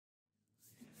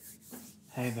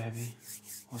Hey baby,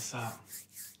 what's up?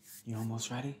 You almost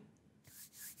ready?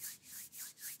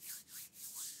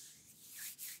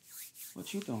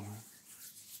 What you doing?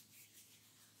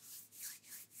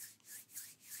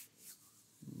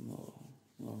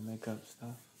 Little makeup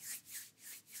stuff.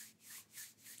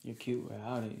 You're cute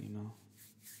without it, you know.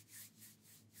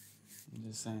 I'm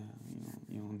just saying,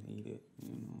 you don't need it.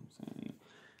 You know what I'm saying? You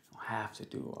don't have to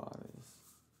do all this.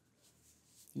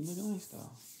 You look nice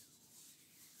though.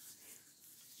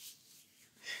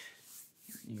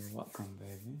 You're welcome,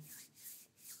 baby.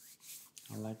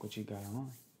 I like what you got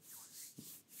on.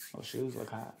 Those shoes look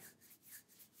hot.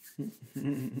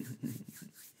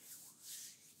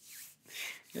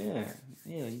 Yeah,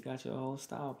 you got your whole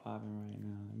style popping right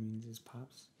now. I mean, it just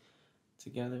pops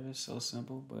together. It's so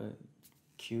simple, but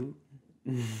cute.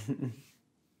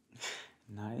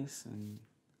 Nice and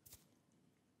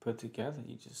put together.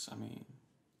 You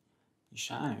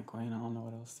shining, Queen. I don't know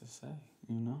what else to say,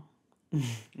 you know?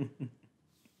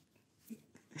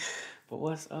 But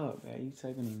what's up, man? You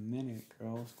taking a minute,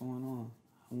 girl. What's going on?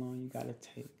 How long you gotta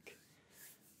take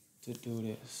to do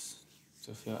this?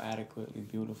 To feel adequately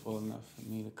beautiful enough for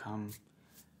me to come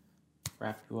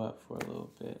wrap you up for a little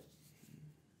bit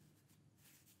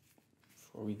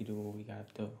before we can do what we gotta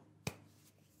do.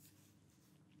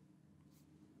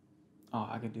 Oh,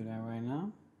 I could do that right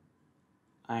now?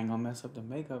 I ain't gonna mess up the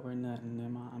makeup or nothing,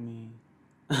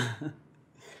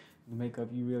 the makeup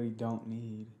you really don't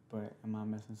need, but am I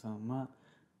messing something up?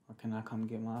 Or can I come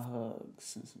get my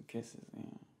hugs and some kisses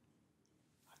in?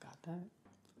 I got that?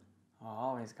 Oh, I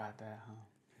always got that,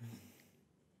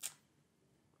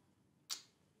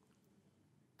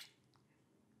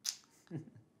 huh?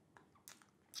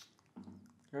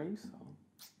 Girl, you so...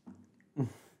 You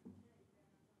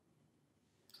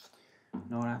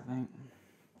know what I think?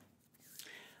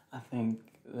 I think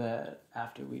that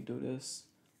after we do this,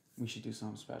 we should do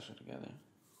something special together.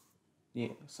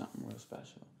 Yeah, something real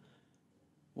special.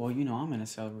 Well, I'm in a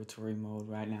celebratory mode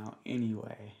right now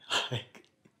anyway. Like,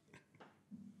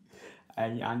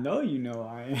 I know you know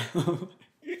I am.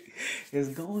 It's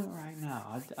going right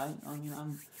now.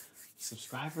 I'm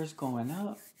subscribers going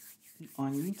up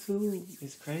on YouTube.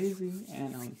 It's crazy,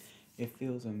 and it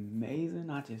feels amazing.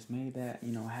 I just made that,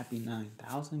 happy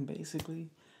 9,000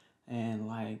 basically, and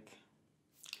like,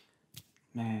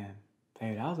 man,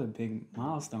 babe, that was a big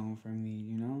milestone for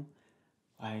me.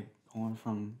 Like going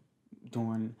from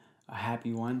doing a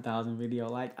happy 1,000 video,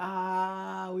 like,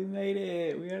 we made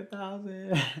it, we had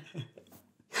 1,000.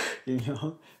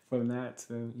 From that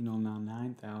to, now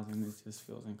 9,000, it just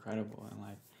feels incredible. And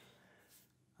like,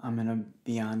 I'm in a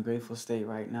beyond grateful state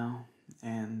right now.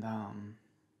 And I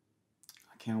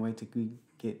can't wait to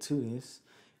get to this.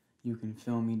 You can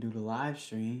film me do the live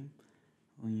stream,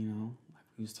 like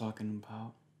we was talking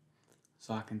about.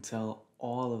 So I can tell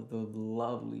all of the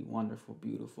lovely, wonderful,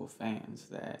 beautiful fans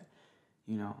that,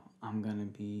 I'm going to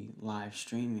be live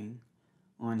streaming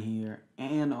on here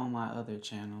and on my other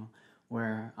channel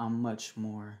where I'm much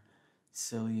more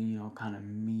silly, kind of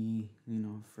me,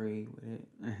 free with it,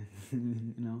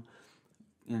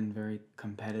 and very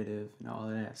competitive and all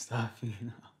of that stuff,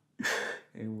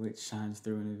 and which shines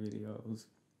through in the videos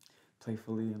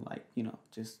playfully and like,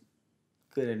 just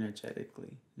good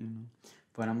energetically,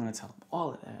 But I'm going to tell them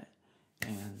all of that.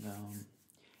 And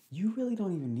you really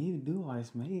don't even need to do all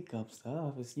this makeup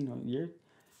stuff. It's, you're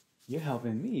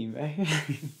helping me, man.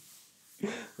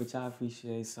 Which I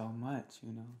appreciate so much,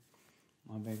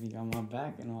 My baby got my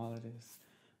back and all of this.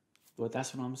 But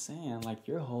that's what I'm saying. Like,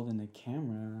 you're holding the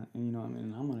camera, and,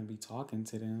 I'm going to be talking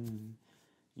to them.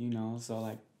 And, so,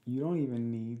 like, you don't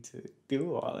even need to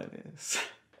do all of this.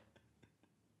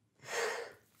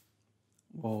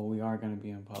 Well, we are going to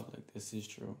be in public. This is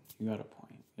true. You got a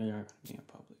point. We are going to be in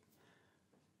public.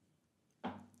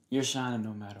 You're shining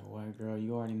no matter what, girl.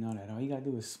 You already know that. All you got to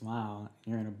do is smile,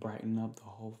 and you're going to brighten up the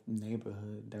whole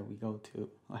neighborhood that we go to.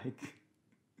 Like,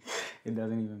 it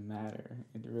doesn't even matter.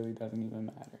 It really doesn't even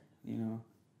matter,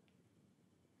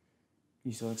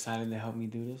 You so excited to help me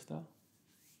do this, though?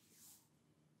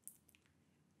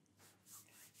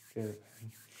 Good,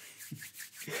 baby.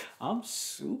 I'm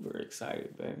super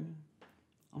excited, baby.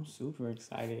 I'm super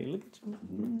excited. Look at you.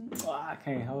 Oh, I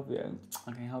can't help it.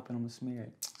 I can't help it. I'm going to smear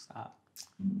it. Stop.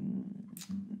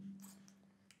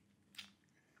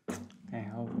 Can't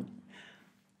help it.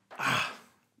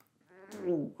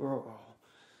 Oh, girl.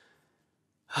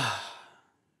 I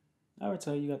ever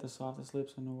tell you got the softest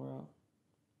lips in the world?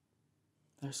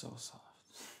 They're so soft.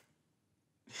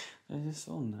 They're just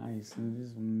so nice. And they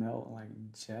just melt like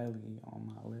jelly on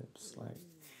my lips. Like,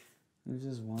 it's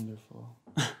just wonderful.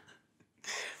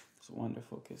 It's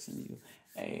wonderful kissing you.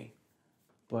 Hey,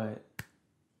 but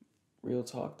real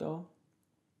talk though,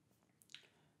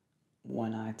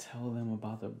 when I tell them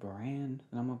about the brand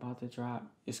that I'm about to drop,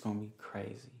 it's gonna be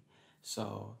crazy.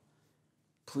 So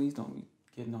please don't be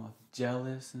getting all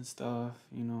jealous and stuff,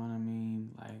 you know what I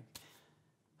mean? Like,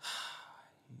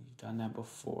 you've done that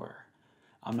before.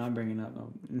 I'm not bringing up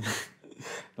no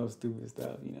no stupid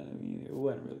stuff, you know what I mean? It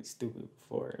wasn't really stupid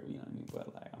before, you know what I mean?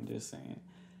 But like, I'm just saying,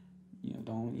 you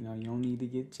don't need to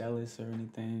get jealous or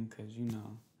anything, because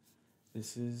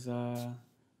this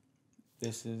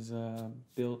is a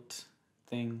built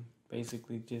thing,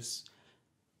 basically, just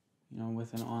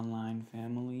with an online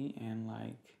family, and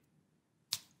like,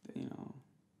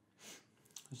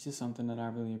 it's just something that I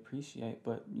really appreciate.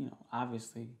 But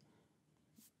obviously,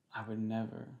 I would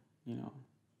never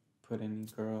put any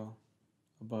girl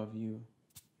above you.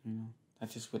 That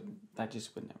just would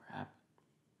never happen.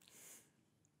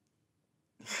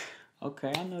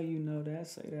 Okay, I know you know that.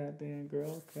 Say that then,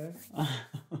 girl. Okay.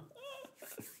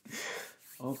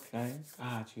 Okay.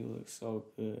 God, you look so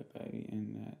good, baby,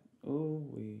 in that. Ooh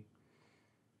wee.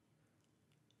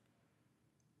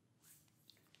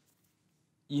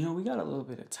 We got a little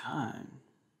bit of time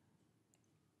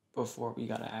before we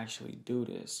gotta actually do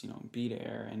this. Be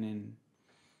there and then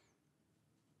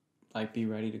like be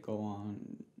ready to go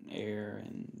on air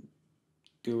and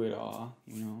do it all.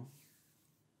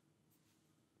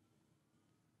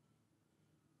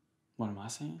 What am I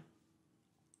saying?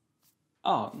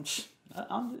 Oh, I'm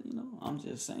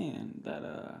just saying that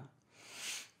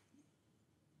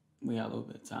we got a little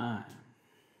bit of time.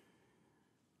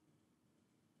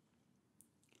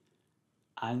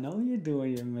 I know you're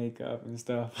doing your makeup and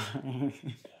stuff.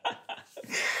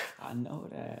 I know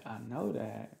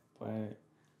that, but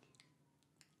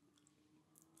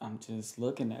I'm just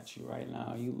looking at you right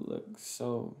now. You look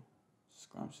so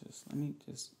scrumptious. Let me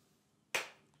just,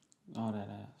 oh, that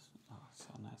ass. Oh, so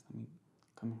nice. Let me,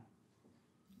 come here,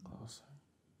 closer.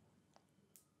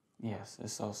 Yes,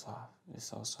 it's so soft. It's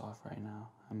so soft right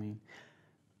now. I mean,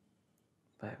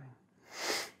 baby.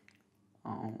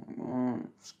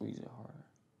 Squeeze it harder.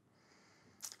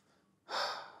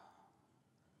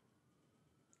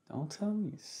 Don't tell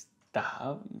me to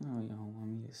stop. You don't want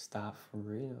me to stop for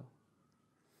real.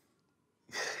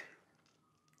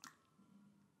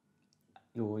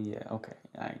 Well, yeah, okay.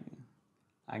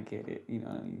 I get it.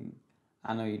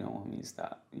 I know you don't want me to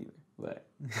stop either, but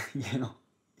you don't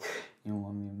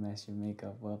want me to mess your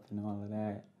makeup up and all of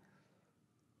that.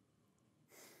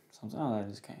 Sometimes I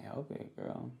just can't help it,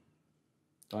 girl.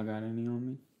 Do I got any on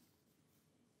me?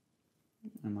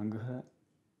 Am I good?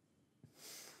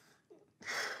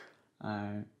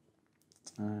 Alright.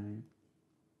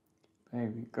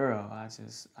 Baby girl, I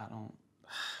don't.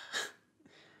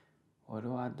 What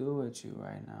do I do with you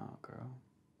right now, girl?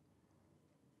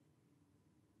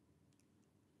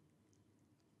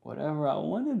 Whatever I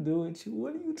want to do with you.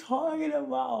 What are you talking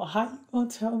about? How you gonna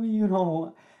tell me you don't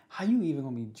want? How you even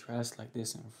gonna be dressed like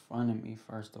this in front of me,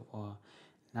 first of all,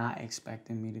 not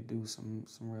expecting me to do some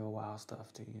real wild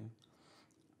stuff to you?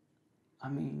 I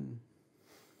mean,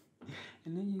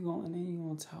 and then you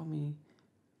gonna tell me,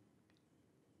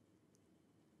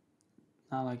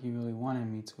 not like you really wanted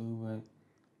me to, but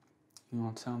you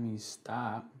gonna tell me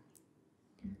stop.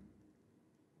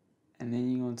 And then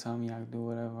you gonna tell me I can do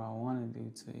whatever I want to do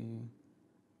to you.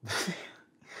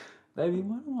 Baby,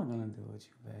 what am I gonna do with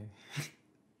you, baby?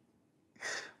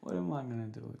 What am I gonna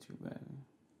do with you, baby?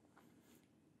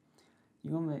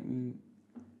 You gonna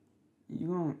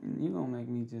make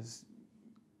me just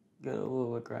get a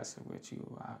little aggressive with you,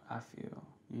 I feel,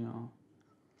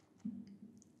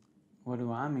 What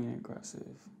do I mean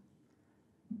aggressive?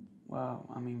 Well,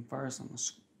 I mean, first I'm gonna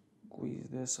squeeze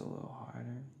this a little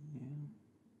harder,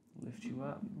 lift you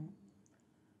up.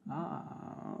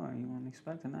 You weren't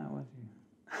expecting that, was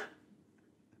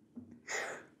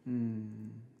you?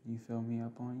 You fill me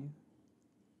up on you?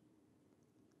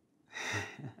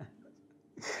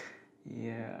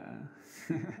 Yeah.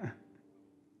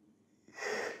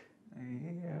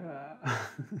 Yeah.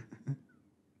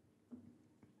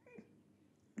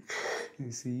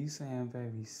 You see, you saying,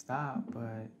 baby, stop,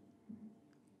 but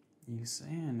you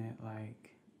saying it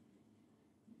like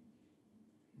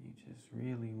you just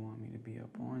really want me to be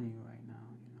up on you right now,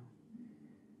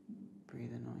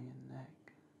 breathing on your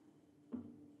neck.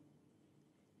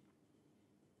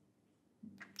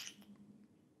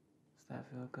 Does that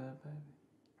feel good, baby?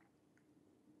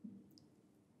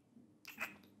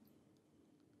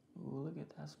 Ooh, look at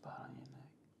that spot on your neck.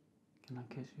 Can I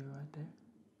kiss you right there?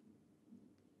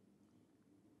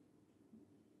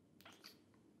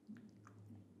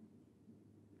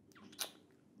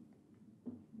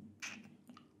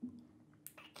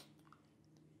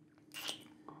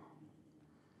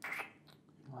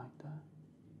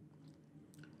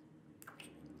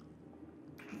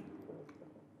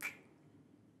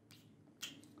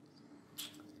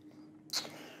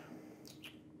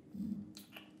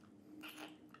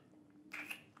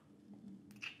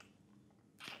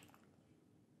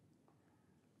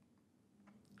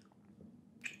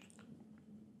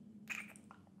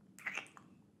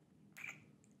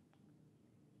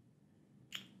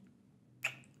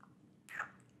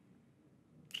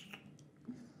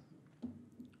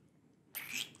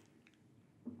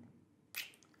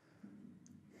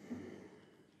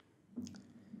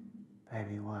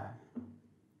 Baby, what?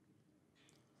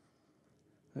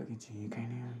 Look at you can't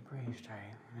even breathe straight.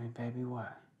 Hey, baby,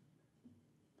 what?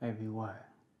 Baby, what?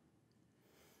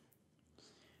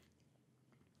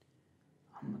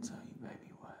 I'm gonna tell you,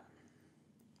 baby, what?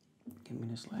 Give me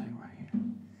this leg right here.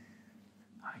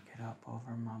 I get up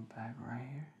over my back right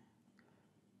here.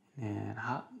 And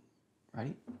hop.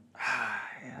 Ready?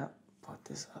 Yep. Put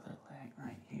this other